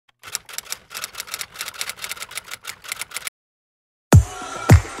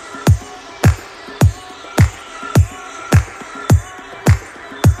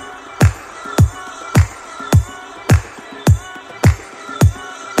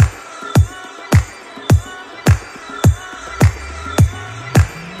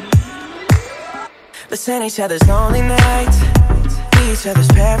Let's end each other's lonely nights, be each other's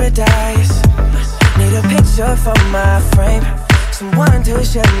paradise. Need a picture for my frame, someone to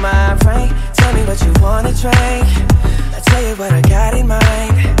share my brain. Tell me what you wanna drink, I'll tell you what I got in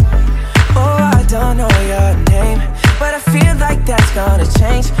mind. Oh, I don't know your name, but I feel like that's gonna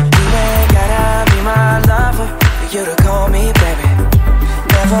change. You ain't gotta be my lover for you to call me baby.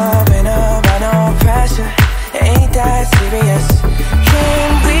 Never